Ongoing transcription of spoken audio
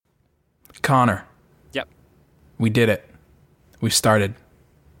Connor. Yep. We did it. We started.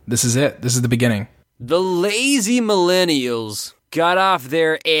 This is it. This is the beginning. The lazy millennials got off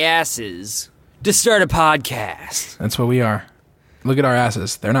their asses to start a podcast. That's what we are. Look at our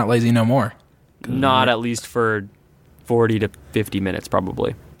asses. They're not lazy no more. Not at least for 40 to 50 minutes,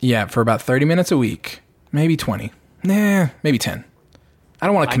 probably. Yeah, for about 30 minutes a week. Maybe 20. Nah, maybe 10. I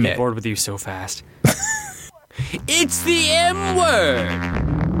don't want to commit. I get bored with you so fast. It's the M word.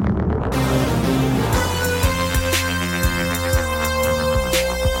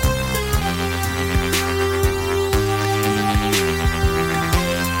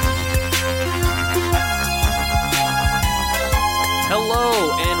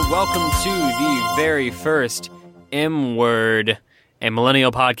 Hello, and welcome to the very first M Word, a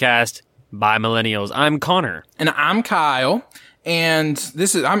millennial podcast by millennials. I'm Connor. And I'm Kyle. And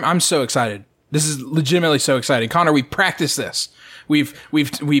this is I'm so excited. This is legitimately so exciting. Connor, we practiced this. We've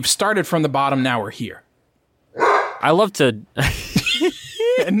started from the bottom, now we're here. I love to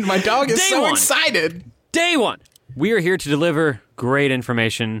And my dog is so excited. Day one. We are here to deliver great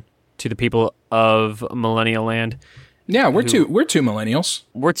information to the people of Millennial Land. Yeah, we're two millennials.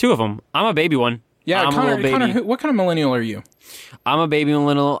 We're two of them. I'm a baby one. Yeah, I'm Connor, what kind of millennial are you? I'm a baby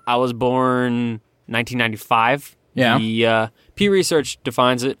millennial. I was born 1995. Yeah. The Pew Research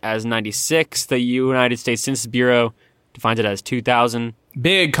defines it as 96. The United States Census Bureau defines it as 2000.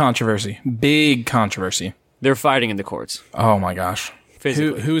 Big controversy. They're fighting in the courts. Oh my gosh.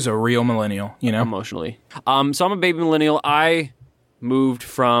 Who's a real millennial, you know? Emotionally. So I'm a baby millennial. I moved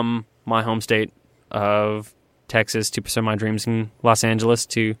from my home state of Texas to pursue my dreams in Los Angeles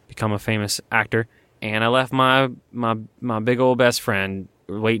to become a famous actor. And I left my big old best friend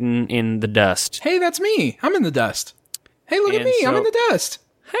waiting in the dust. Hey, that's me. I'm in the dust. Hey, look at me. I'm in the dust.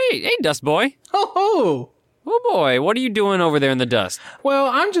 Hey, dust boy. Oh. Oh boy, what are you doing over there in the dust? Well,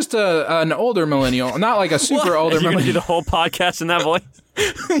 I'm just an older millennial, not like a super older millennial. You're going to do the whole podcast in that voice?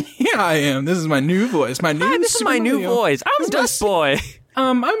 Yeah, I am. This is my new voice. This is my new voice. I'm Dust Boy.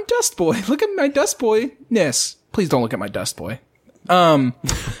 I'm Dust Boy. Look at my Dust Boy-ness. Please don't look at my Dust Boy. I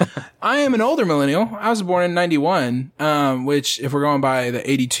am an older millennial. I was born in 91, which if we're going by the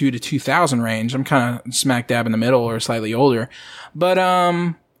 82 to 2000 range, I'm kind of smack dab in the middle or slightly older. But,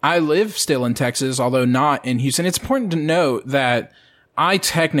 I live still in Texas, although not in Houston. It's important to note that I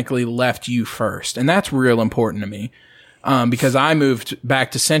technically left you first, and that's real important to me, because I moved back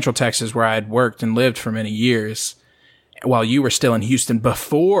to Central Texas where I had worked and lived for many years while you were still in Houston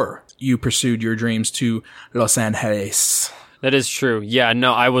before you pursued your dreams to Los Angeles. That is true. Yeah,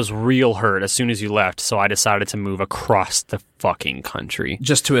 no, I was real hurt as soon as you left, so I decided to move across the fucking country.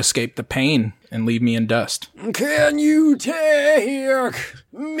 Just to escape the pain and leave me in dust. Can you take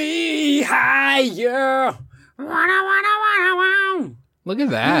me higher? Look at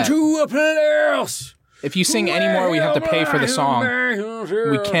that. To a place. If you sing any more, we have to pay for the song.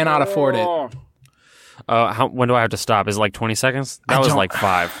 We cannot afford it. When do I have to stop? Is it like 20 seconds? That was like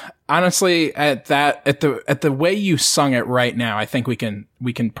 5. Honestly, at the way you sung it right now, I think we can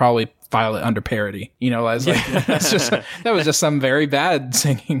probably file it under parody. You know, as like that was just some very bad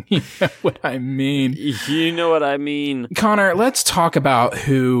singing. You know what I mean? You know what I mean. Connor, let's talk about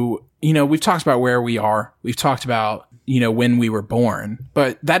who, you know, we've talked about where we are. We've talked about, you know, when we were born,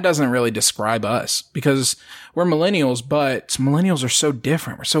 but that doesn't really describe us because we're millennials, but millennials are so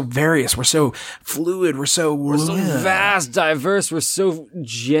different. We're so various. We're so fluid. We're so vast, diverse. We're so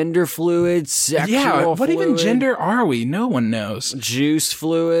gender fluid, sexual what fluid. Even gender are we? No one knows. Juice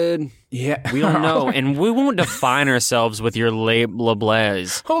fluid. Yeah. We don't know. And we won't define ourselves with your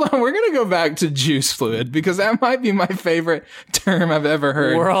labels. Hold on. We're going to go back to juice fluid because that might be my favorite term I've ever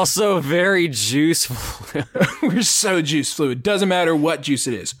heard. We're also very juice fluid. We're so juice fluid. Doesn't matter what juice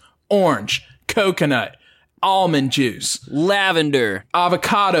it is. Orange, coconut, almond juice, lavender,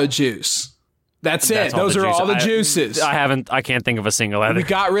 avocado juice. That's it. Those are all the juices. I can't think of a single other. We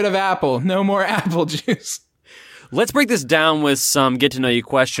got rid of apple. No more apple juice. Let's break this down with some get to know you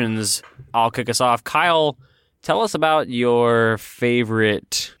questions. I'll kick us off. Kyle, tell us about your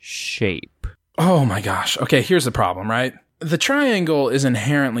favorite shape. Oh my gosh. Okay, here's the problem, right? The triangle is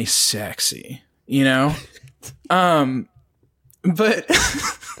inherently sexy, you know? But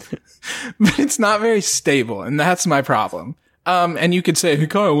it's not very stable, and that's my problem. And you could say, hey,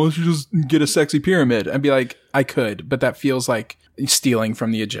 Kyle, why don't you just get a sexy pyramid? I'd be like, I could, but that feels like stealing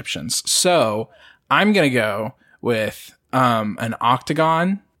from the Egyptians. So I'm going to go with an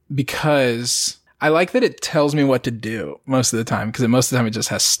octagon because I like that it tells me what to do most of the time because most of the time it just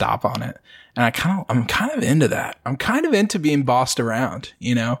has stop on it. And I'm kind of into that. I'm kind of into being bossed around,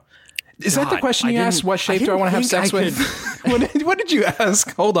 you know? Is that the question you asked? What shape do I want to have sex with? What did you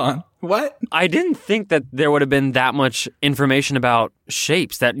ask? Hold on. What? I didn't think that there would have been that much information about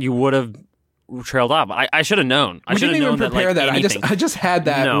shapes that you would have trailed off. I should have known. I should have known prepare that. I just had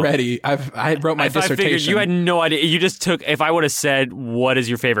that ready. I wrote my dissertation. I figured you had no idea. You just took. If I would have said, "What is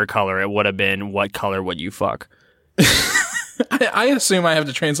your favorite color?" It would have been, "What color would you fuck?" I assume I have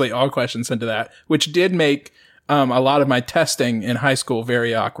to translate all questions into that, which did make a lot of my testing in high school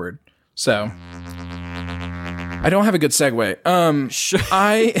very awkward. So I don't have a good segue.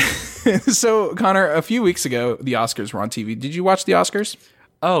 So Connor, a few weeks ago, the Oscars were on TV. Did you watch the Oscars?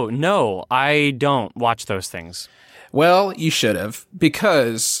 Oh, no, I don't watch those things. Well, you should have,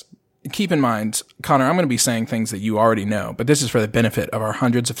 because keep in mind, Connor, I'm going to be saying things that you already know, but this is for the benefit of our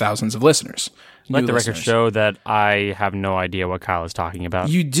hundreds of thousands of listeners. Let the record show that I have no idea what Kyle is talking about.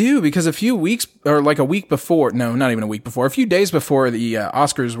 You do, because a few weeks, or like a week before, no, not even a week before, a few days before the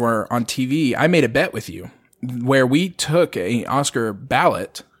Oscars were on TV, I made a bet with you where we took a Oscar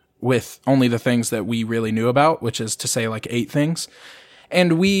ballot with only the things that we really knew about, which is to say like 8 things.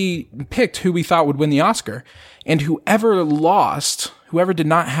 And we picked who we thought would win the Oscar. And whoever lost, whoever did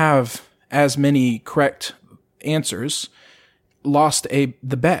not have as many correct answers, lost the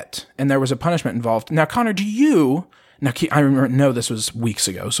bet. And there was a punishment involved. Now, Connor, I know this was weeks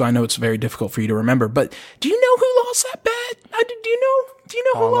ago, so I know it's very difficult for you to remember, but do you know who lost that bet? Do you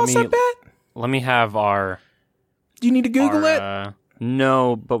know who lost that bet? Let me have our... Do you need to Google it?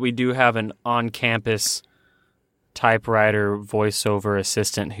 No, but we do have an on-campus typewriter voiceover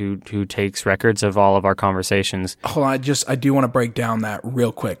assistant who takes records of all of our conversations. Hold on, I do want to break down that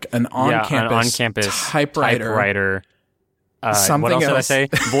real quick. An on-campus typewriter. Something what else else. Did I say?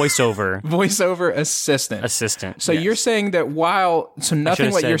 Voiceover. Voiceover assistant. So yes. You're saying that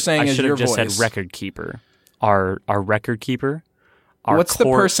nothing what you're saying is your voice. I should have just said record keeper. Our record keeper. What's the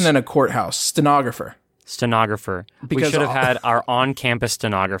person in a courthouse? Stenographer. We should have had our on-campus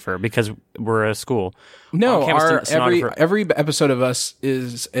stenographer because we're a school. No, every episode of us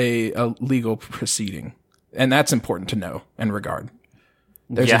is a legal proceeding, and that's important to know and regard.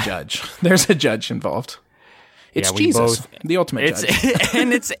 There's a judge. There's a judge involved. It's Jesus, the ultimate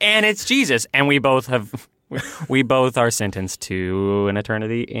judge, and it's Jesus, and we both are sentenced to an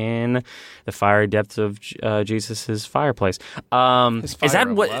eternity in the fiery depths of Jesus's fireplace. Is that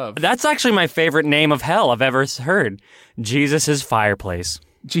what? Love. That's actually my favorite name of hell I've ever heard. Jesus's fireplace.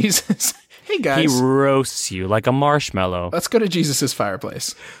 Jesus. Hey guys, he roasts you like a marshmallow. Let's go to Jesus's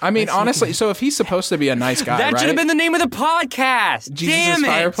fireplace. I mean, honestly, so if he's supposed to be a nice guy, that should have been the name of the podcast. Jesus's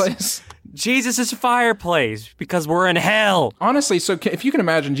fireplace. Jesus' fireplace, because we're in hell. Honestly, so if you can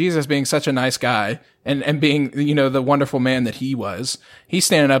imagine Jesus being such a nice guy and being, the wonderful man that he was, he's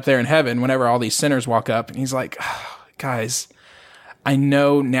standing up there in heaven whenever all these sinners walk up and he's like, guys, I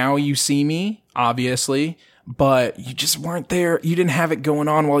know now you see me, obviously, but you just weren't there. You didn't have it going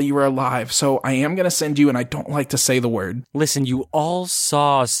on while you were alive. So I am going to send you, and I don't like to say the word. Listen, you all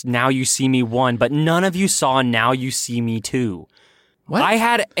saw Now You See Me 1, but none of you saw Now You See Me 2. What? I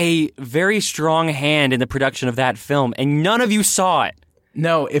had a very strong hand in the production of that film, and none of you saw it.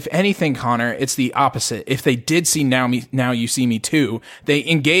 No, if anything, Connor, it's the opposite. If they did see Now You See Me Too, they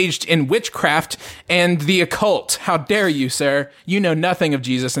engaged in witchcraft and the occult. How dare you, sir? You know nothing of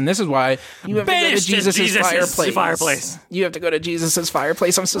Jesus, and this is why you have to go to Jesus' fireplace. You have to go to Jesus'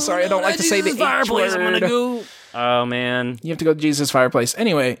 fireplace. I'm so sorry. I don't like to say the H word. I'm gonna go. Oh, man. You have to go to Jesus' fireplace.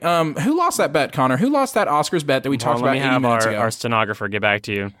 Anyway, who lost that bet, Connor? Who lost that Oscars bet that we talked about 80 minutes ago? Our stenographer get back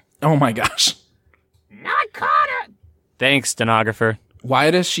to you. Oh, my gosh. Not Connor. Thanks, stenographer. Why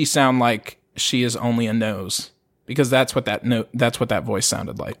does she sound like she is only a nose? Because that's what that voice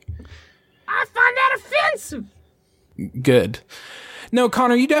sounded like. I find that offensive. Good. No,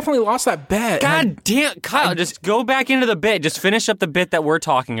 Connor, you definitely lost that bet. God damn, Kyle, just go back into the bit. Just finish up the bit that we're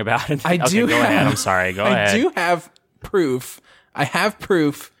talking about. Go ahead. I'm sorry. Go ahead. I do have proof. I have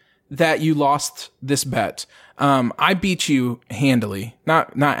proof that you lost this bet. I beat you handily.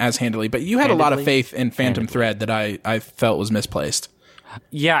 Not as handily, but you had a lot of faith in Phantom Thread that I felt was misplaced.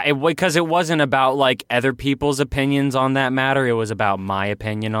 Yeah, because it wasn't about like other people's opinions on that matter. It was about my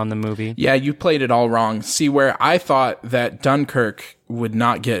opinion on the movie. Yeah, you played it all wrong. See, where I thought that Dunkirk would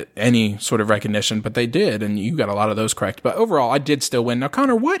not get any sort of recognition, but they did, and you got a lot of those correct. But overall, I did still win. Now,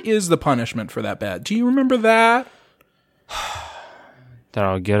 Connor, what is the punishment for that bet? Do you remember that? That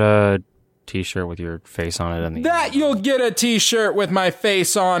I'll get a T-shirt with your face on it. That you'll get a T-shirt with my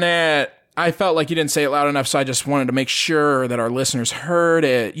face on it. I felt like you didn't say it loud enough, so I just wanted to make sure that our listeners heard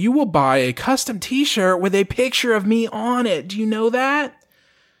it. You will buy a custom T-shirt with a picture of me on it. Do you know that?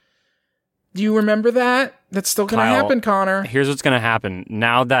 Do you remember that? That's still gonna Kyle, happen, Connor. Here's what's gonna happen.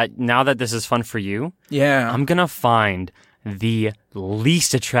 Now that this is fun for you, Yeah. I'm gonna find the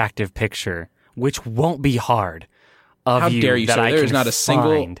least attractive picture, which won't be hard, of How you dare you, that sir? I There's can not a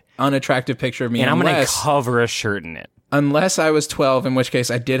single find, unattractive picture of me. and I'm gonna unless, cover a shirt in it. unless I was 12, in which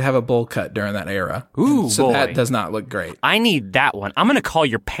case I did have a bowl cut during that era. Ooh, so boy. that does not look great. I need that one. I'm gonna call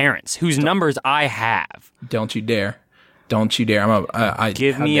your parents, whose numbers I have. Don't you dare. Don't you dare.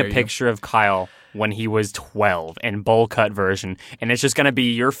 Give how me a dare you. picture of Kyle when he was 12 in bowl cut version, and it's just gonna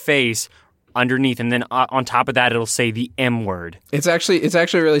be your face underneath, and then on top of that it'll say the M word. It's actually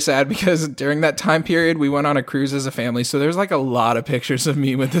really sad because during that time period we went on a cruise as a family, so there's like a lot of pictures of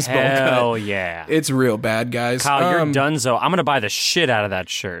me with this bowl cut. Hell yeah. It's real bad, guys. Kyle, you're donezo. I'm gonna buy the shit out of that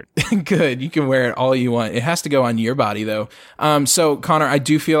shirt. Good. You can wear it all you want. It has to go on your body though. So Connor, I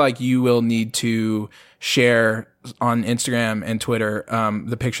do feel like you will need to share on Instagram and Twitter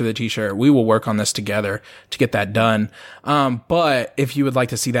the picture of the t-shirt. We will work on this together to get that done. But if you would like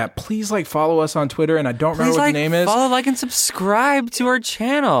to see that, please follow us on Twitter, and I don't remember what the name is. Follow, like, and subscribe to our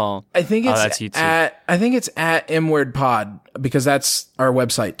channel. I think it's that's YouTube. at MWordPod, because that's our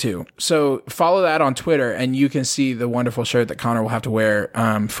website too. So follow that on Twitter and you can see the wonderful shirt that Connor will have to wear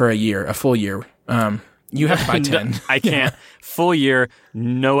for a full year. You have to buy 10. I can't. Full year,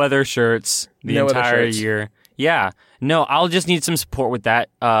 no other shirts the No other entire shirts. year. Yeah. No, I'll just need some support with that.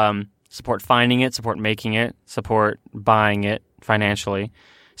 Support finding it, support making it, support buying it financially,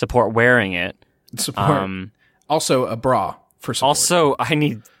 support wearing it. Support. Also a bra for support. Also, I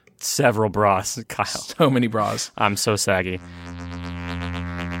need several bras, Kyle. So many bras. I'm so saggy.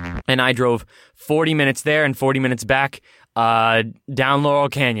 And I drove 40 minutes there and 40 minutes back down Laurel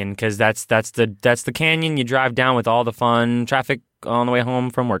Canyon, because that's the canyon you drive down with all the fun traffic on the way home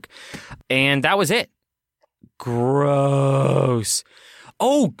from work. And that was it. Gross.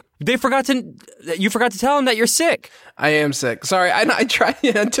 Oh, you forgot to tell them that you're sick. I am sick. Sorry. I tried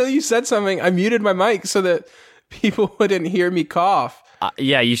until you said something. I muted my mic so that people wouldn't hear me cough.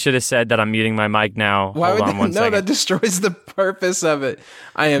 Yeah, you should have said that I'm muting my mic now. Why Hold would on one no, second. that destroys the purpose of it.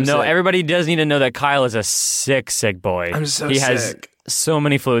 I am sick. No, everybody does need to know that Kyle is a sick boy. I'm so He sick. has so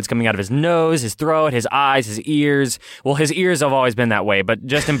many fluids coming out of his nose, his throat, his eyes, his ears. Well, his ears have always been that way, but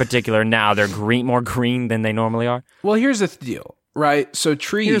just in particular now, they're more green than they normally are. Well, here's the deal, right? So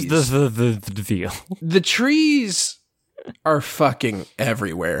trees. Here's the deal. The trees are fucking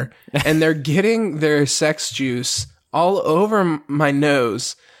everywhere, and they're getting their sex juice all over my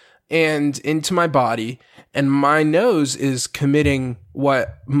nose and into my body, and my nose is committing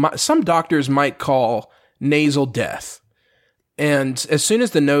what some doctors might call nasal death. And as soon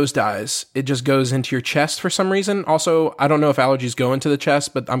as the nose dies, it just goes into your chest for some reason. Also, I don't know if allergies go into the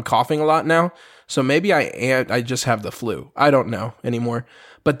chest, but I'm coughing a lot now. So maybe I just have the flu. I don't know anymore.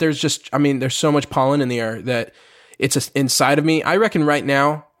 But there's so much pollen in the air that it's inside of me. I reckon right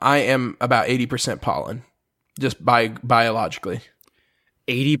now I am about 80% pollen, just biologically.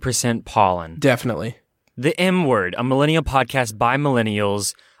 80% pollen. Definitely. The M word, a millennial podcast by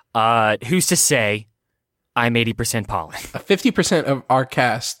millennials. Who's to say I'm 80% pollen? 50% of our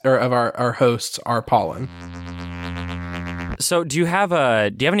cast, or of our hosts, are pollen. So do you have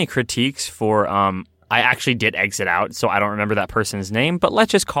any critiques for I actually did exit out, so I don't remember that person's name, but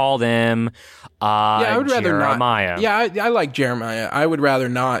let's just call them I would rather Jeremiah. not. Yeah, I like Jeremiah. I would rather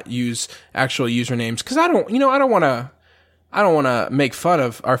not use actual usernames because I don't want to make fun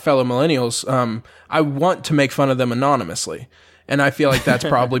of our fellow millennials. I want to make fun of them anonymously, and I feel like that's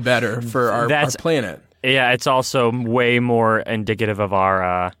probably better for our planet. Yeah, it's also way more indicative of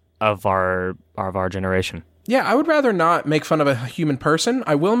our generation. Yeah, I would rather not make fun of a human person.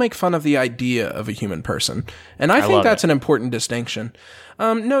 I will make fun of the idea of a human person. And I think that's an important distinction.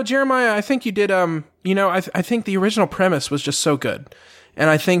 No, Jeremiah, I think you did, I think the original premise was just so good.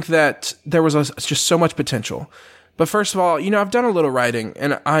 And I think that there was just so much potential. But first of all, I've done a little writing,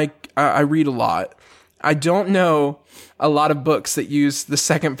 and I read a lot. I don't know a lot of books that use the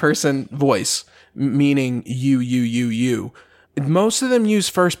second person voice, meaning you. Most of them use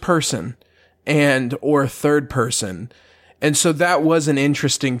first person or third person. And so that was an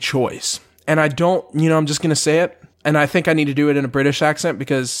interesting choice. And I don't, I'm just going to say it. And I think I need to do it in a British accent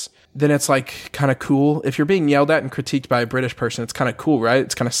because then it's kind of cool. If you're being yelled at and critiqued by a British person, it's kind of cool, right?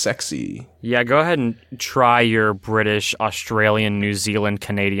 It's kind of sexy. Yeah, go ahead and try your British, Australian, New Zealand,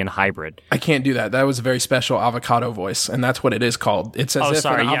 Canadian hybrid. I can't do that. That was a very special avocado voice, and that's what it is called. It's as if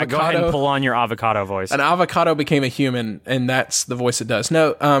an avocado, go ahead and pull on your avocado voice. An avocado became a human, and that's the voice it does.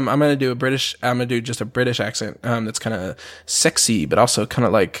 No, I'm going to do just a British accent that's kind of sexy, but also kind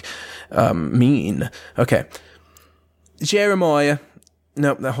of mean. Okay. Jeremiah,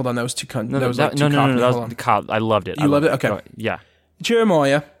 Nope. Hold on. That was too. No, that was the cop. I loved it. You loved it. Okay. Yeah.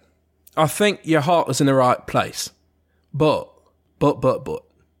 Jeremiah, I think your heart was in the right place, but,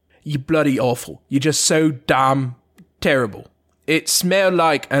 you bloody awful. You're just so damn terrible. It smelled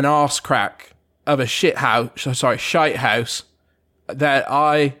like an arse crack of a shite house that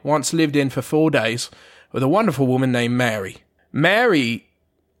I once lived in for 4 days with a wonderful woman named Mary. Mary,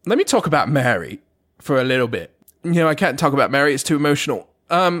 let me talk about Mary for a little bit. I can't talk about Mary, it's too emotional.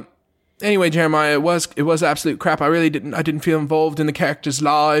 Anyway, Jeremiah, it was absolute crap. I didn't feel involved in the characters'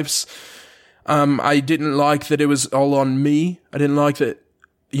 lives. I didn't like that it was all on me. I didn't like that,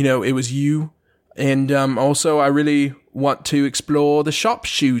 it was you. And also, I really want to explore the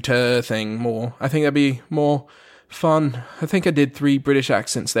sharpshooter thing more. I think that'd be more fun. I think I did 3 British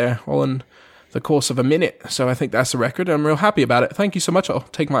accents there, all in the course of a minute. So I think that's a record. I'm real happy about it. Thank you so much. I'll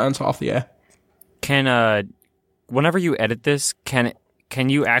take my answer off the air. Whenever you edit this, can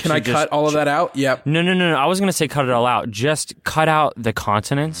you actually Can I cut all of that out? Yep. No. I was going to say cut it all out. Just cut out the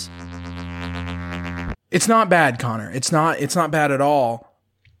consonants. It's not bad, Connor. It's not bad at all.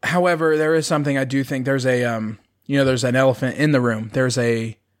 However, there is something I do think there's there's an elephant in the room. There's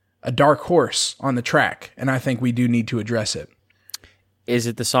a dark horse on the track, and I think we do need to address it. Is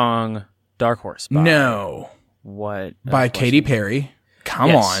it the song Dark Horse? No. What? By Katy Perry.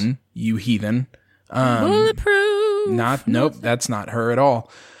 Come on, you heathen. Bulletproof. Nope, that's not her at all.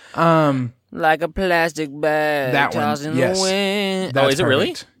 Like a plastic bag. That one, yes. The wind. That's is it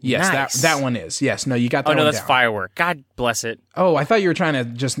really? Yes, nice. that one is. Yes, no, you got that one. Oh, no, that's down. Firework. God bless it. Oh, I thought you were trying to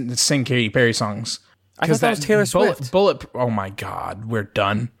just sing Katy Perry songs. I thought that was Taylor Swift. Oh my God, we're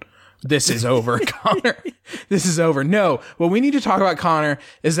done. This is over, Connor. This is over. No, what we need to talk about, Connor,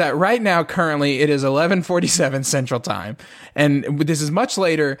 is that right now, currently, it is 11:47 Central Time. And this is much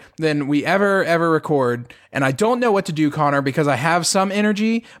later than we ever record. And I don't know what to do, Connor, because I have some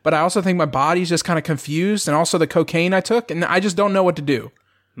energy, but I also think my body's just kind of confused. And also the cocaine I took, and I just don't know what to do.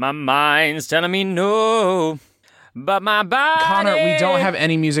 My mind's telling me no. But my body... Connor, we don't have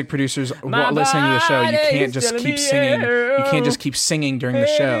any music producers listening to the show. You can't just keep singing. You can't just keep singing during the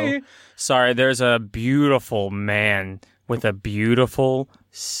show. Sorry, there's a beautiful man with a beautiful,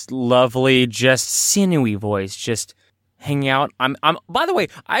 lovely, just sinewy voice just hanging out. I'm. By the way,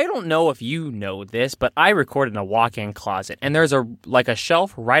 I don't know if you know this, but I record in a walk-in closet, and there's a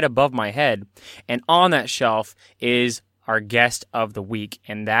shelf right above my head, and on that shelf is our guest of the week,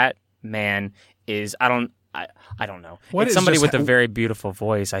 and that man is I don't know. It's somebody with a very beautiful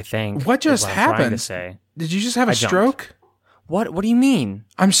voice, I think. What just happened? I'm trying to say. Did you just have a stroke? What do you mean?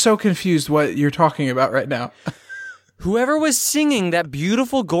 I'm so confused what you're talking about right now. Whoever was singing that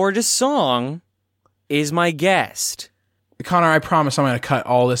beautiful, gorgeous song is my guest. Connor, I promise I'm going to cut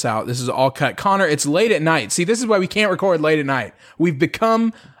all this out. This is all cut. Connor, it's late at night. See, this is why we can't record late at night. We've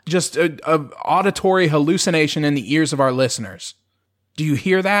become just a auditory hallucination in the ears of our listeners. Do you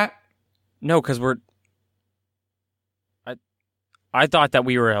hear that? No, because I thought that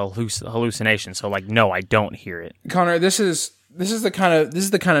we were a hallucination. So, no, I don't hear it. Connor, this is the kind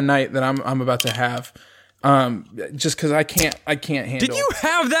of night that I'm about to have. Just because I can't handle. Did you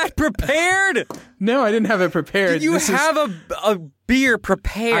have that prepared? No, I didn't have it prepared. Did you have a beer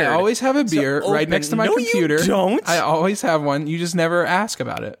prepared? I always have a beer right next to my computer. You don't. I always have one. You just never ask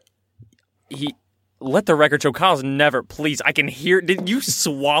about it. Let the record show Kyle's never, please. I can hear. Did you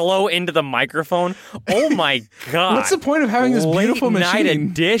swallow into the microphone? Oh my God. What's the point of having this beautiful machine? Late night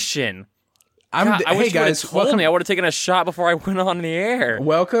edition. I wish guys, told me I would have taken a shot before I went on the air.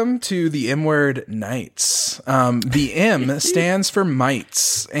 Welcome to the M-Word Nights. The M stands for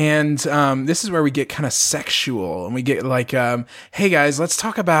mites. And this is where we get kind of sexual. And we get hey guys, let's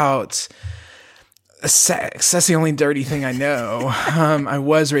talk about sex. That's the only dirty thing I know. I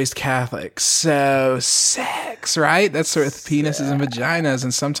was raised Catholic, so sex, right? That's sort of penises and vaginas,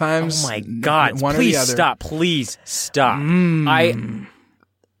 and sometimes. Oh my God! One please or the other. Stop! Please stop!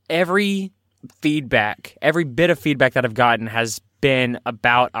 Every bit of feedback that I've gotten has been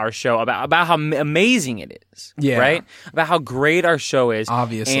about our show, about how amazing it is. Yeah. Right? About how great our show is.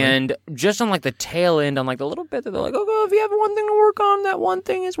 Obviously. And just on the tail end, on the little bit that they're like, oh, if you have one thing to work on, that one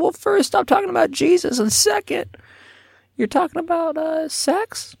thing is, well, first, stop talking about Jesus, and second, you're talking about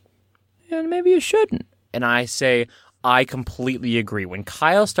sex, and maybe you shouldn't. And I say, I completely agree. When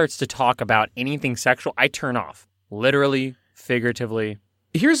Kyle starts to talk about anything sexual, I turn off. Literally, figuratively.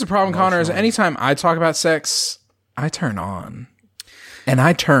 Here's the problem, Connor, is anytime I talk about sex, I turn on. And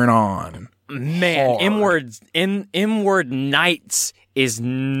I turn on. Man, hard. M-Word Nights is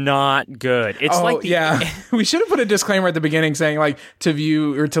not good. It's We should have put a disclaimer at the beginning saying, like, to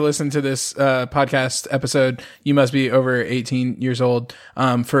view or to listen to this podcast episode, you must be over 18 years old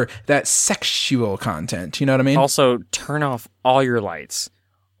for that sexual content. You know what I mean? Also, turn off all your lights.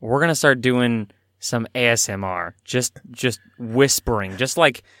 We're going to start doing some ASMR. Just whispering. Just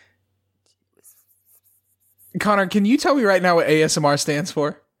like... Connor, can you tell me right now what ASMR stands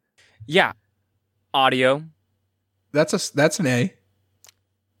for? Yeah. Audio. That's an A.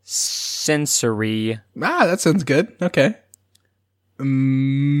 Sensory. That sounds good. Okay.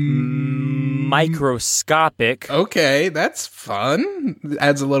 Microscopic. Okay, that's fun.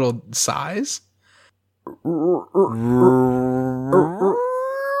 Adds a little size.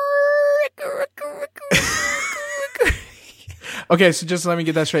 Okay, so just let me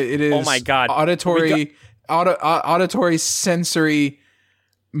get that straight. It is, oh my God, auditory sensory.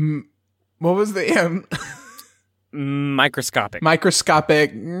 What was the M? Microscopic. No.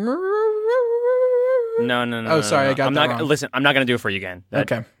 Oh, sorry, I got that wrong. Listen, I'm not gonna do it for you again.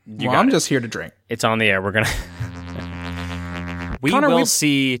 Okay. Well, I'm just here to drink. It's on the air. We're gonna. Connor, will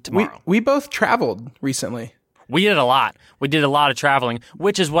see tomorrow. We both traveled recently. We did a lot. We did a lot of traveling,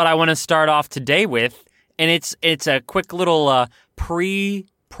 which is what I want to start off today with. And it's a quick little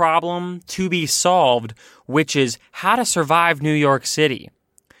pre-problem to be solved, which is how to survive New York City.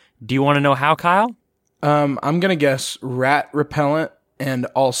 Do you want to know how, Kyle? I'm going to guess rat repellent and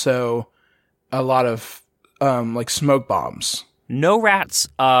also a lot of like smoke bombs. No rats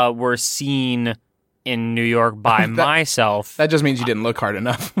were seen in New York by myself. That just means you didn't look hard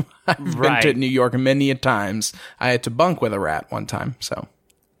enough. I've been to New York many a times. I had to bunk with a rat one time. So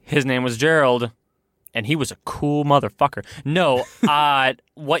his name was Gerald, and he was a cool motherfucker. No,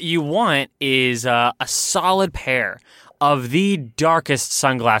 what you want is a solid pair of the darkest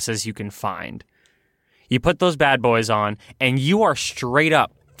sunglasses you can find. You put those bad boys on, and you are straight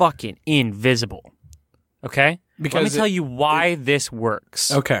up fucking invisible. Okay? Let me tell you why this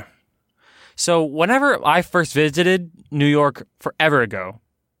works. Okay. So whenever I first visited New York forever ago,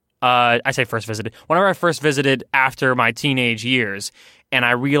 I say first visited. Whenever I first visited after my teenage years, and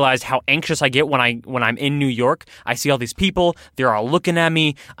I realized how anxious I get when I'm in New York. I see all these people; they're all looking at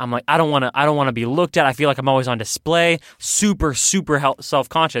me. I'm like, I don't want to be looked at. I feel like I'm always on display. Super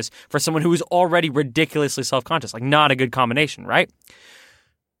self-conscious for someone who is already ridiculously self-conscious. Like, not a good combination, right?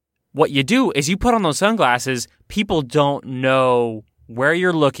 What you do is you put on those sunglasses. People don't know where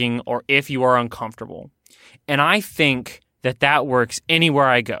you're looking or if you are uncomfortable, and I think that works anywhere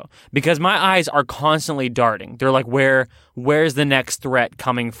I go because my eyes are constantly darting. They're like, where's the next threat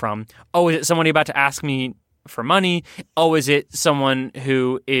coming from? Oh, is it somebody about to ask me for money? Oh, is it someone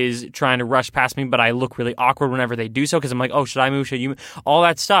who is trying to rush past me, but I look really awkward whenever they do so because I'm like, oh, should I move? Should you move? All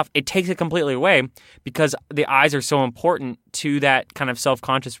that stuff. It takes it completely away because the eyes are so important to that kind of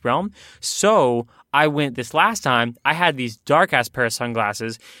self-conscious realm. So I went this last time. I had these dark-ass pair of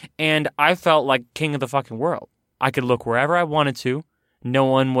sunglasses, and I felt like king of the fucking world. I could look wherever I wanted to. No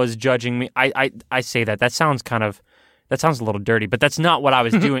one was judging me. I say that. That sounds a little dirty, but that's not what I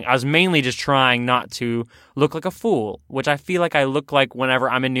was doing. I was mainly just trying not to look like a fool, which I feel like I look like whenever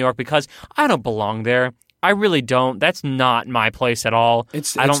I'm in New York because I don't belong there. I really don't. That's not my place at all.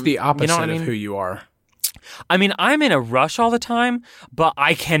 It's the opposite of who you are. I mean, I'm in a rush all the time, but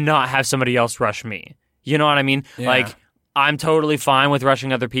I cannot have somebody else rush me. You know what I mean? Yeah. Like, I'm totally fine with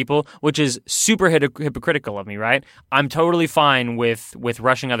rushing other people, which is super hypocritical of me, right? I'm totally fine with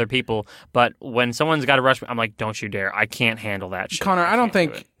rushing other people, but when someone's got to rush me, I'm like, don't you dare. I can't handle that shit. Connor, I don't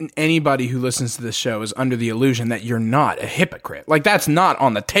think anybody who listens to this show is under the illusion that you're not a hypocrite. Like, that's not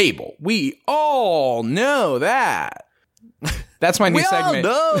on the table. We all know that. That's my new segment. We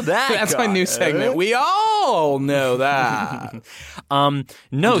all know that. That's my new segment. We all know that. No,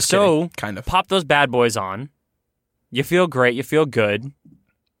 so kidding, kind of. Pop those bad boys on. You feel great. You feel good,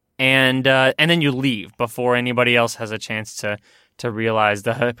 and then you leave before anybody else has a chance to realize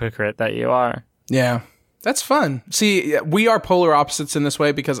the hypocrite that you are. Yeah, that's fun. See, we are polar opposites in this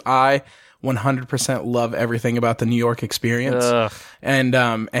way because I 100% love everything about the New York experience,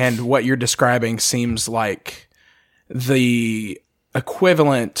 and what you're describing seems like the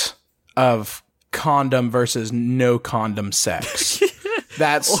equivalent of condom versus no condom sex.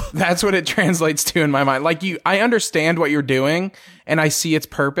 That's what it translates to in my mind. Like, I understand what you're doing and I see its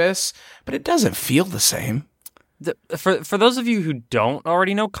purpose, but it doesn't feel the same. For those of you who don't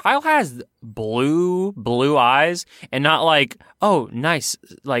already know, Kyle has blue eyes, and not like, oh, nice,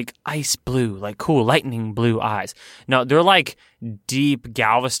 like ice blue, like cool, lightning blue eyes. No, they're like deep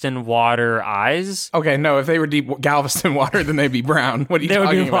Galveston water eyes. Okay, no, if they were deep Galveston water, then they'd be brown. What are you They would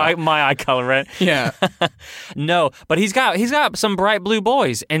talking be about? my eye color, right? Yeah. No, but he's got some bright blue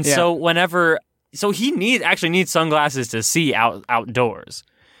boys, and so he needs sunglasses to see outdoors,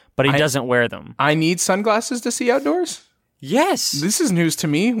 but he doesn't wear them. I need sunglasses to see outdoors? Yes. This is news to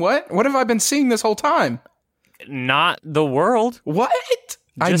me. What have I been seeing this whole time? Not the world. What?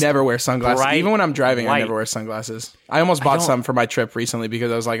 I never wear sunglasses. Even when I'm driving, I never wear sunglasses. I almost bought some for my trip recently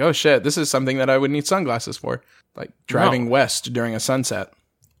because I was like, oh shit, this is something that I would need sunglasses for. Like driving west during a sunset.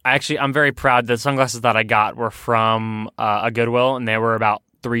 I'm very proud. The sunglasses that I got were from a Goodwill, and they were about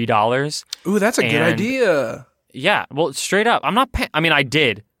 $3. Ooh, that's a good idea. Yeah, well, straight up, I'm not I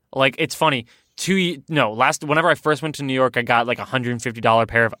did. Like, it's funny. Whenever I first went to New York, I got like $150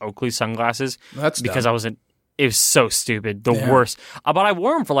 pair of Oakley sunglasses. That's because dumb. It was so stupid, the worst. But I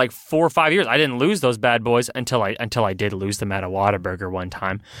wore them for like 4 or 5 years. I didn't lose those bad boys until I did lose them at a Whataburger one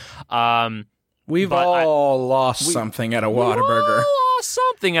time. We've all lost something at a Whataburger.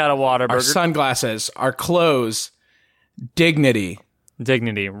 Our sunglasses, our clothes, dignity,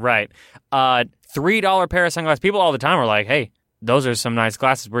 right? $3 pair of sunglasses. People all the time are like, "Hey, those are some nice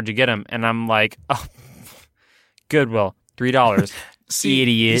glasses. Where'd you get them?" And I'm like, "Oh, Goodwill, $3."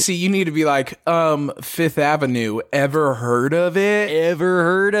 Idiot. See, you need to be like, Fifth Avenue. Ever heard of it? Ever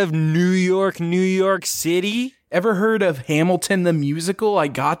heard of New York City? Ever heard of Hamilton the musical? I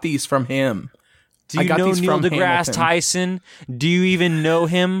got these from him. Do you know Neil deGrasse Tyson? Do you even know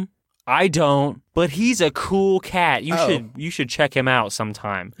him? I don't, but he's a cool cat. You should check him out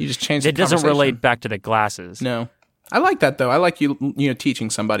sometime. You just changed it. Doesn't relate back to the glasses. No. I like that though. I like you teaching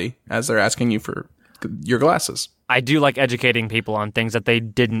somebody as they're asking you for your glasses. I do like educating people on things that they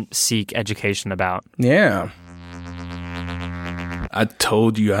didn't seek education about. Yeah. I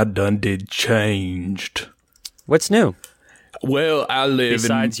told you I done did changed. What's new? Well, I live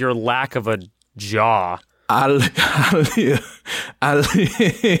besides your lack of a jaw. I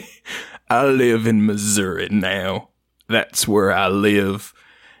live in Missouri now. That's where I live,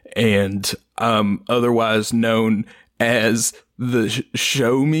 and otherwise known as the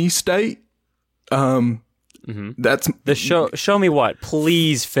Show Me State. That's the show. Show me what?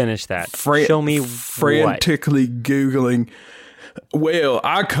 Please finish that. Show me frantically what? Googling. Well,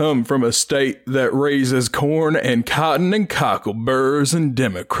 I come from a state that raises corn and cotton and cockleburrs and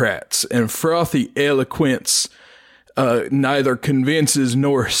Democrats, and frothy eloquence neither convinces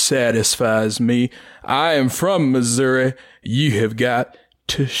nor satisfies me. I am from Missouri. You have got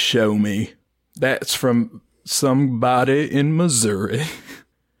to show me. That's from somebody in Missouri.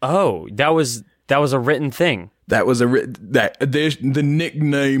 Oh, that was a written thing. That was the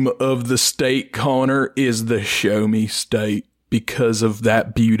nickname of the state, Connor, is the Show Me State because of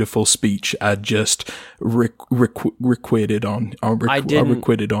that beautiful speech I just requited on. I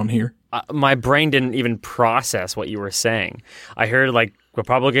requited on here. My brain didn't even process what you were saying. I heard like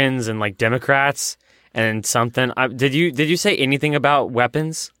Republicans and like Democrats and something. Did you say anything about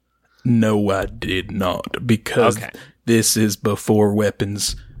weapons? No, I did not, because this is before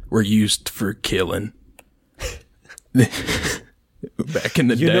weapons were used for killing. Back in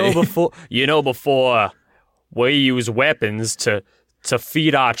the day. Before we use weapons to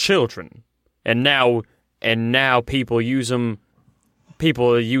feed our children. And now people use them.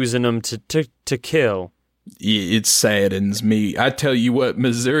 People are using them to kill. It saddens me. I tell you what,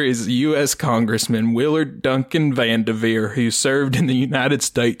 Missouri's U.S. Congressman Willard Duncan Vanderveer, who served in the United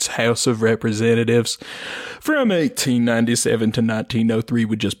States House of Representatives from 1897 to 1903,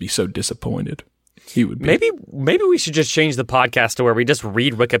 would just be so disappointed. He would be. Maybe we should just change the podcast to where we just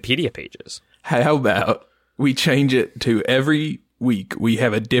read Wikipedia pages. How about we change it to every week we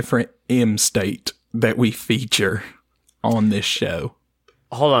have a different M state that we feature on this show?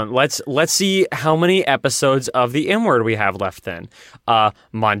 Hold on, let's see how many episodes of the M word we have left then.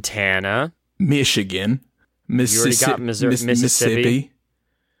 Montana, Michigan, Mississippi.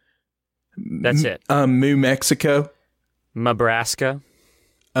 That's it. New Mexico, Nebraska,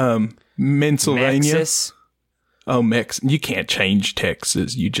 Pennsylvania. Texas. Oh, you can't change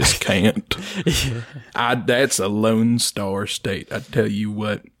Texas. You just can't. That's a Lone Star state. I tell you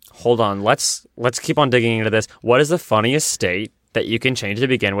what. Hold on, let's keep on digging into this. What is the funniest state that you can change to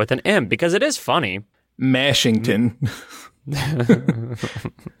begin with an M? Because it is funny. Mashington.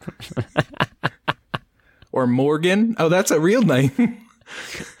 Or Morgan. Oh, that's a real name.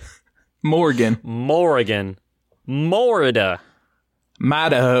 Morgan. Morida.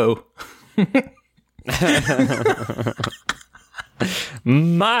 Idaho.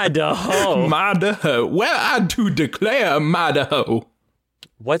 Idaho. Idaho. Well, I do declare Idaho.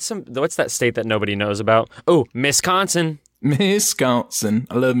 What's that state that nobody knows about? Oh, Wisconsin. Wisconsin.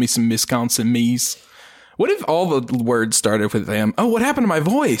 I love me some Wisconsin me's. What if all the words started with them? Oh, what happened to my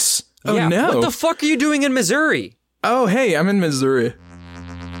voice? Oh, yeah, no. What the fuck are you doing in Missouri? Oh, hey, I'm in Missouri.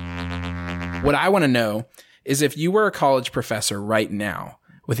 What I want to know is if you were a college professor right now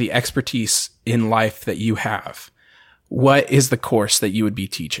with the expertise in life that you have, what is the course that you would be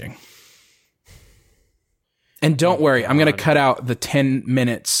teaching? And don't worry, I'm going to cut out the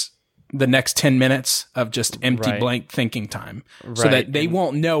next 10 minutes of just empty blank thinking time so that they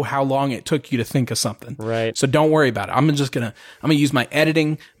won't know how long it took you to think of something. Right. So don't worry about it. I'm going to use my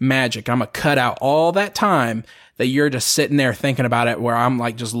editing magic. I'm going to cut out all that time that you're just sitting there thinking about it where I'm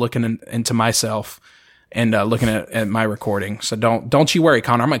like just looking into myself and looking at my recording. So don't you worry,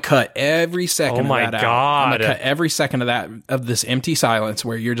 Connor. I'm going to cut every second of that out. I'm going to cut every second of this empty silence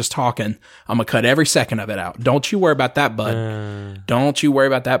where you're just talking. I'm going to cut every second of it out. Don't you worry about that, bud. Don't you worry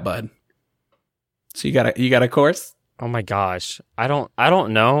about that, bud. So you got a course? Oh my gosh. I don't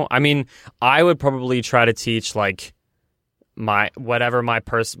know. I mean, I would probably try to teach like whatever my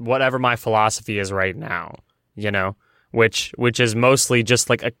philosophy is right now, which is mostly just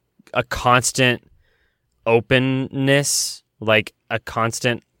like a constant openness, like a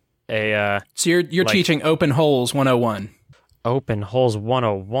constant So you're like, teaching Open Holes 101. Open Holes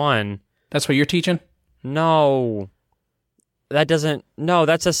 101. That's what you're teaching? No. That's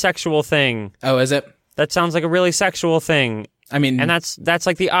a sexual thing. Oh, is it? That sounds like a really sexual thing. I mean, and that's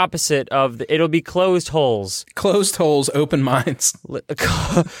like the opposite of it'll be closed holes. Closed holes, open minds.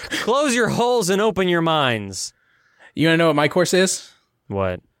 Close your holes and open your minds. You want to know what my course is?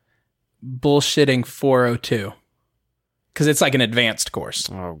 What? Bullshitting 402. Because it's like an advanced course.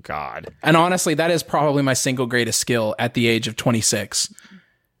 Oh, God. And honestly, that is probably my single greatest skill at the age of 26.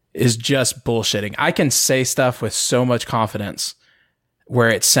 Is just bullshitting. I can say stuff with so much confidence where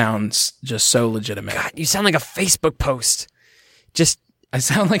it sounds just so legitimate. God, you sound like a Facebook post. I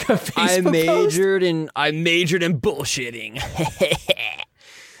sound like a Facebook post? I majored in bullshitting.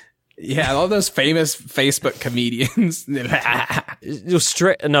 Yeah, all those famous Facebook comedians.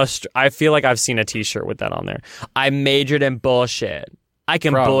 I feel like I've seen a t-shirt with that on there. I majored in bullshit. I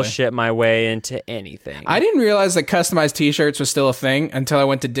can bullshit my way into anything. I didn't realize that customized t-shirts was still a thing until I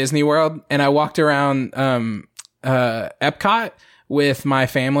went to Disney World and I walked around Epcot with my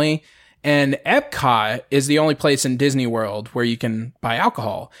family. And Epcot is the only place in Disney World where you can buy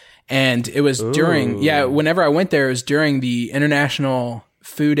alcohol. And it was whenever I went there, it was during the International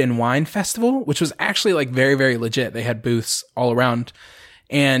Food and Wine Festival, which was actually like very, very legit. They had booths all around.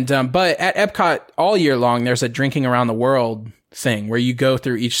 And but at Epcot all year long, there's a drinking around the world thing where you go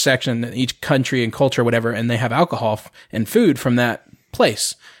through each section, each country and culture, whatever, and they have alcohol and food from that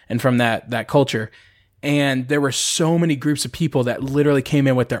place and from that culture. And there were so many groups of people that literally came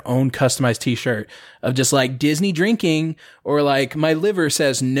in with their own customized t-shirt of just like Disney drinking, or like my liver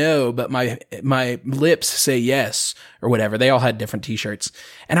says no, but my lips say yes, or whatever. They all had different t-shirts.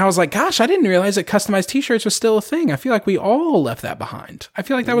 And I was like, gosh, I didn't realize that customized t-shirts was still a thing. I feel like we all left that behind. I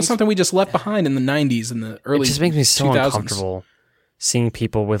feel like that was something we just left behind in the 90s and the early 2000s. It just makes me so uncomfortable seeing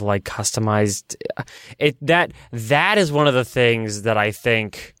people with like customized. That is one of the things that I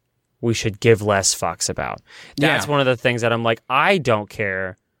think we should give less fucks about. That's one of the things that I'm like, I don't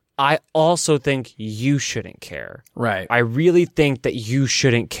care. I also think you shouldn't care. Right. I really think that you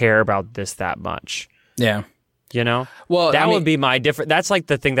shouldn't care about this that much. Yeah. Well, that would be my different. That's like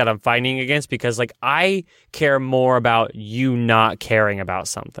the thing that I'm fighting against, because like I care more about you not caring about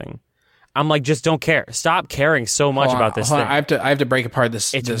something. I'm like, just don't care. Stop caring so much about this thing. I have to break apart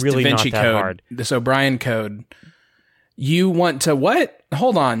this really Da Vinci not that code, hard. This O'Brien code. You want to what?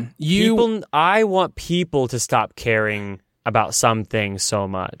 Hold on. I want people to stop caring about some things so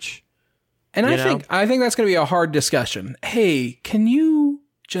much. And I think that's going to be a hard discussion. Hey, can you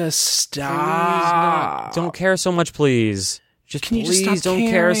just stop? Don't care so much, please. Please don't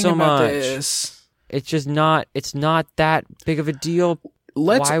care so much. This? It's just not. It's not that big of a deal.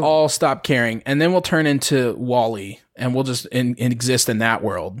 Let's all stop caring, and then we'll turn into Wall-E, and we'll just exist in that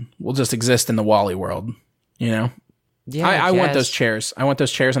world. We'll just exist in the Wall-E world. Yeah, I want those chairs. I want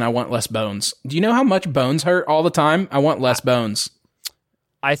those chairs, and I want less bones. Do you know how much bones hurt all the time? I want less bones.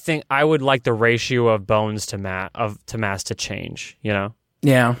 I think I would like the ratio of bones to mass to change. Yeah.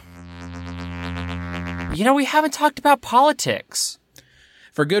 We haven't talked about politics.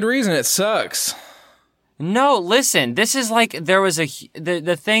 For good reason. It sucks. No, listen. This is like there was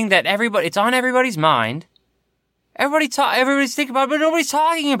the thing that it's on everybody's mind. Everybody's thinking about it, but nobody's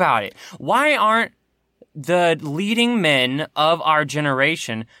talking about it. Why aren't the leading men of our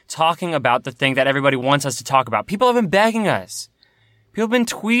generation talking about the thing that everybody wants us to talk about. People have been begging us. People have been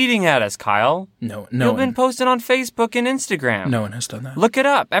tweeting at us, Kyle. No People have one. been posting on Facebook and Instagram. No one has done that. Look it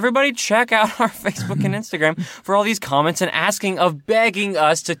up. Everybody check out our Facebook and Instagram for all these comments and begging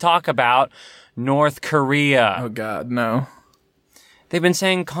us to talk about North Korea. Oh, God, no. They've been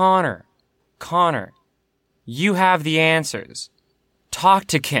saying, Connor, you have the answers. Talk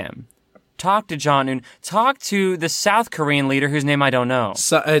to Kim. Talk to John Noon. Talk to the South Korean leader whose name I don't know.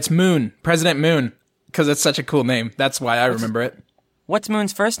 So, it's Moon. President Moon. Because it's such a cool name. That's why I remember it. What's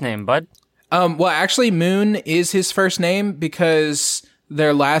Moon's first name, bud? Well, actually, Moon is his first name because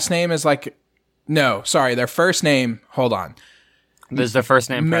their last name is like... No, sorry. Their first name... Hold on. Is their first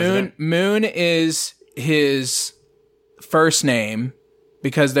name President? Moon is his first name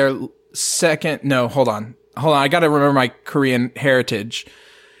because their second... No, hold on. I got to remember my Korean heritage.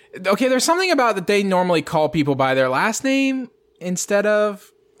 Okay, there's something about that they normally call people by their last name instead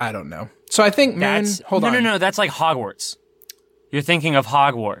of... I don't know. So I think Moon... Hold on. No. That's like Hogwarts. You're thinking of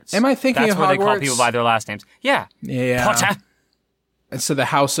Hogwarts. Am I thinking of Hogwarts? That's where they call people by their last names. Yeah. Potter. And so the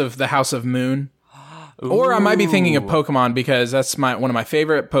House of Moon. Ooh. Or I might be thinking of Pokemon because that's one of my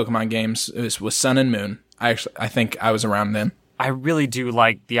favorite Pokemon games was Sun and Moon. I think I was around then. I really do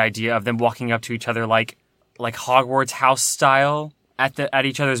like the idea of them walking up to each other like Hogwarts house style at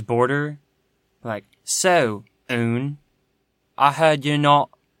each other's border. Like, so, Oon, I heard you're not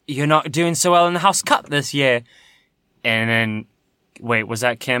doing so well in the House Cup this year. And then, wait, was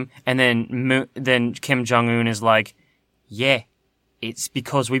that Kim? And then Kim Jong-un is like, yeah, it's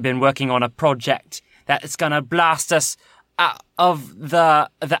because we've been working on a project that's gonna blast us out of the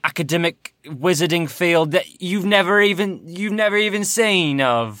academic wizarding field that you've never even seen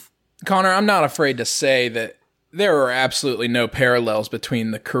of. Connor, I'm not afraid to say that there are absolutely no parallels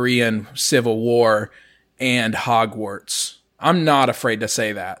between the Korean Civil War and Hogwarts. I'm not afraid to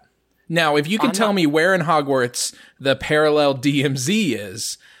say that. Now, if you can tell me where in Hogwarts the parallel DMZ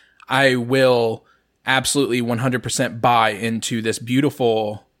is, I will absolutely 100% buy into this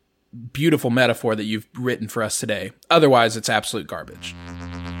beautiful, beautiful metaphor that you've written for us today. Otherwise, it's absolute garbage.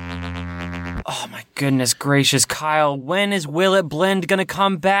 Oh my goodness gracious, Kyle, when is Will It Blend gonna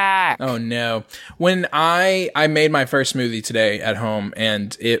come back? Oh no. When I made my first smoothie today at home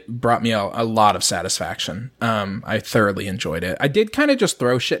and it brought me a lot of satisfaction. I thoroughly enjoyed it. I did kind of just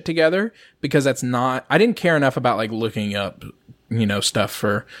throw shit together because I didn't care enough about like looking up, stuff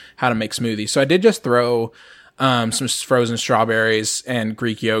for how to make smoothies. So I did just throw some frozen strawberries and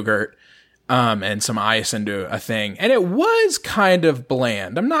Greek yogurt and some ice into a thing. And it was kind of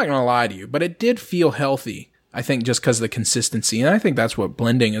bland. I'm not going to lie to you, but it did feel healthy. I think just because of the consistency. And I think that's what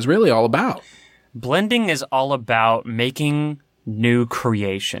blending is really all about. Blending is all about making new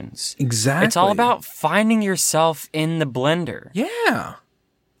creations. Exactly. It's all about finding yourself in the blender. Yeah.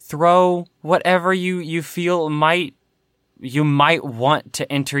 Throw whatever you feel you might want to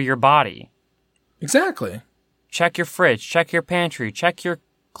enter your body. Exactly. Check your fridge, check your pantry, check your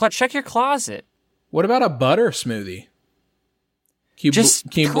closet. What about a butter smoothie? Can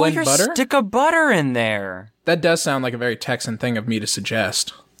you blend butter? Just stick a butter in there. That does sound like a very Texan thing of me to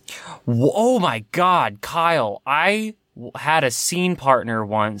suggest. Oh my God, Kyle. I had a scene partner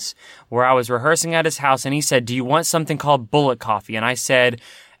once where I was rehearsing at his house and he said, "Do you want something called bullet coffee?" And I said,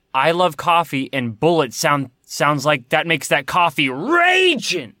 "I love coffee and bullet sounds like that makes that coffee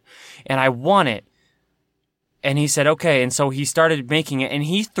raging. And I want it." And he said, okay. And so he started making it and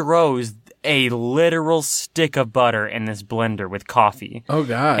he throws a literal stick of butter in this blender with coffee. Oh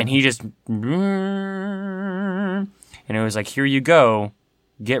God. And he just, and it was like, here you go.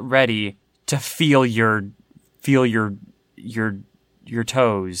 Get ready to feel your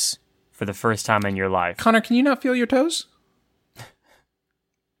toes for the first time in your life. Connor, can you not feel your toes?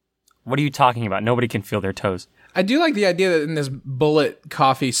 What are you talking about? Nobody can feel their toes. I do like the idea that in this bullet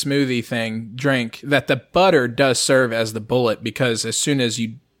coffee smoothie drink, that the butter does serve as the bullet because as soon as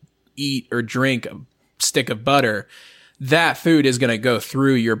you eat or drink a stick of butter, that food is going to go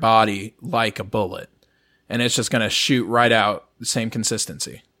through your body like a bullet. And it's just going to shoot right out the same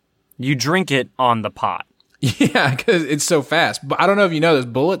consistency. You drink it on the pot. Yeah, because it's so fast. But I don't know if you know this,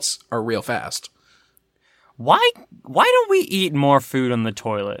 bullets are real fast. Why don't we eat more food on the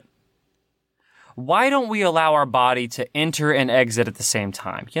toilet? Why don't we allow our body to enter and exit at the same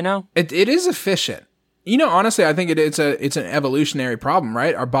time, It is efficient. Honestly, I think it's an evolutionary problem,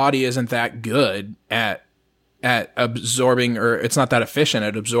 right? Our body isn't that good at absorbing, or it's not that efficient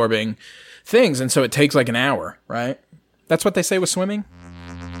at absorbing things, and so it takes like an hour, right? That's what they say with swimming.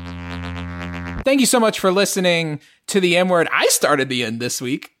 Thank you so much for listening to the M Word. I started the end this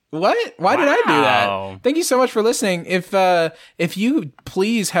week. What? Why did I do Wow. that? Thank you so much for listening. If you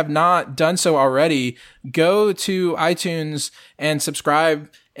please have not done so already, go to iTunes and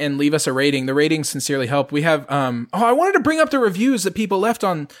subscribe and leave us a rating. The ratings sincerely help. We have I wanted to bring up the reviews that people left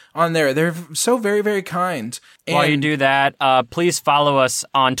on there. They're so very, very kind. And While you do that, please follow us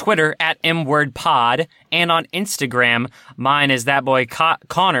on Twitter at MWordPod and on Instagram. Mine is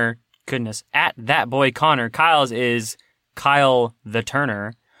ThatBoyConnor. Goodness, at ThatBoyConnor. Kyle's is Kyle the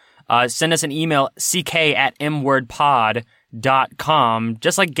Turner. Send us an email, ck@mwordpod.com,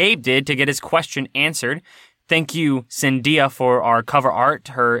 just like Gabe did to get his question answered. Thank you, Cyndia, for our cover art.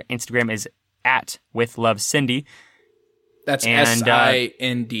 Her Instagram is @WithLoveCindy. That's And,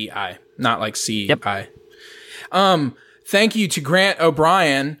 SINDI, not like CI. Yep. Thank you to Grant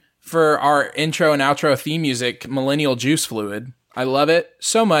O'Brien for our intro and outro theme music, Millennial Juice Fluid. I love it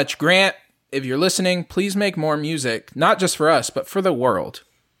so much. Grant, if you're listening, please make more music, not just for us, but for the world,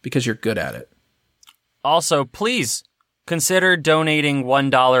 because you're good at it. Also, please consider donating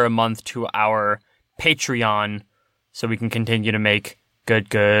 $1 a month to our Patreon so we can continue to make good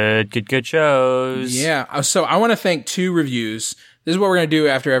shows. Yeah. So I want to thank 2 reviews. This is what we're going to do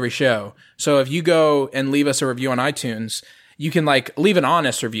after every show. So if you go and leave us a review on iTunes, you can leave an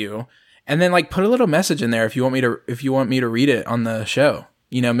honest review and then put a little message in there if you want me to read it on the show.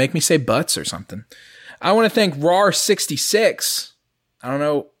 Make me say butts or something. I want to thank RAR66. I don't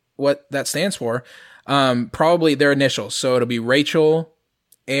know what that stands for. Probably their initials. So it'll be Rachel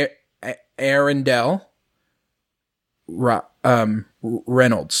Arundel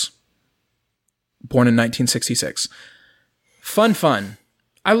Reynolds, born in 1966. Fun.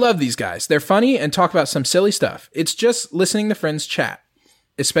 I love these guys. They're funny and talk about some silly stuff. It's just listening to friends chat.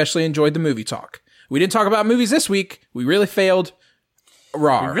 Especially enjoyed the movie talk. We didn't talk about movies this week. We really failed.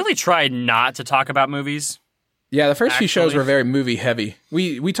 Raw. We really tried not to talk about movies. Yeah, the first few shows were very movie heavy.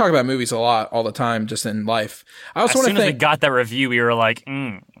 We talk about movies a lot all the time, just in life. I also as want soon to as we thank. got that review, we were like,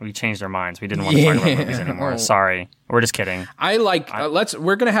 we changed our minds. We didn't want to talk about movies anymore. Sorry, we're just kidding.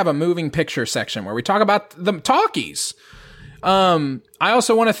 We're gonna have a moving picture section where we talk about the talkies. I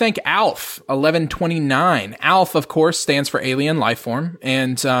also want to thank Alf 1129. Alf, of course, stands for alien life form,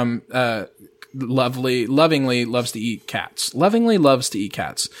 and lovingly loves to eat cats. Lovingly loves to eat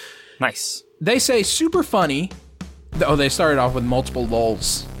cats. Nice. They say super funny. Oh, they started off with multiple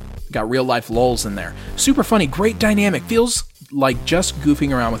lulls. Got real life lulls in there. Super funny, great dynamic. Feels like just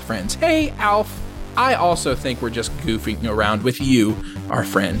goofing around with friends. Hey, Alf. I also think we're just goofing around with you, our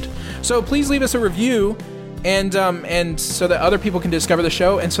friend. So please leave us a review, and so that other people can discover the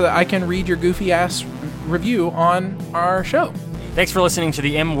show, and so that I can read your goofy ass review on our show. Thanks for listening to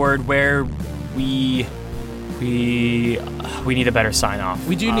the M Word, where we need a better sign off.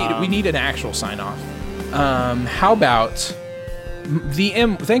 We need an actual sign off. How about the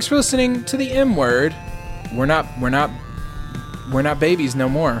M? Thanks for listening to the M Word. We're not babies no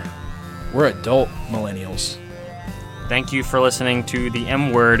more. We're adult millennials. Thank you for listening to the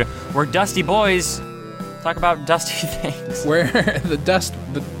M Word. We're dusty boys. Talk about dusty things. We're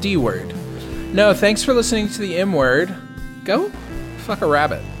the D word. No, thanks for listening to the M Word. Go fuck a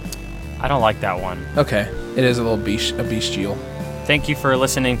rabbit. I don't like that one. Okay, it is a little bestial. Thank you for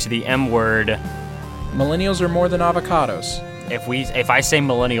listening to the M Word. Millennials are more than avocados. If I say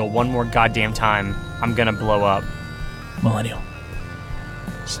millennial one more goddamn time, I'm gonna blow up. Millennial.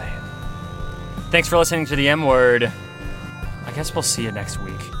 Say it. Thanks for listening to the M Word. I guess we'll see you next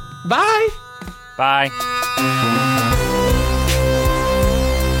week. Bye. Bye.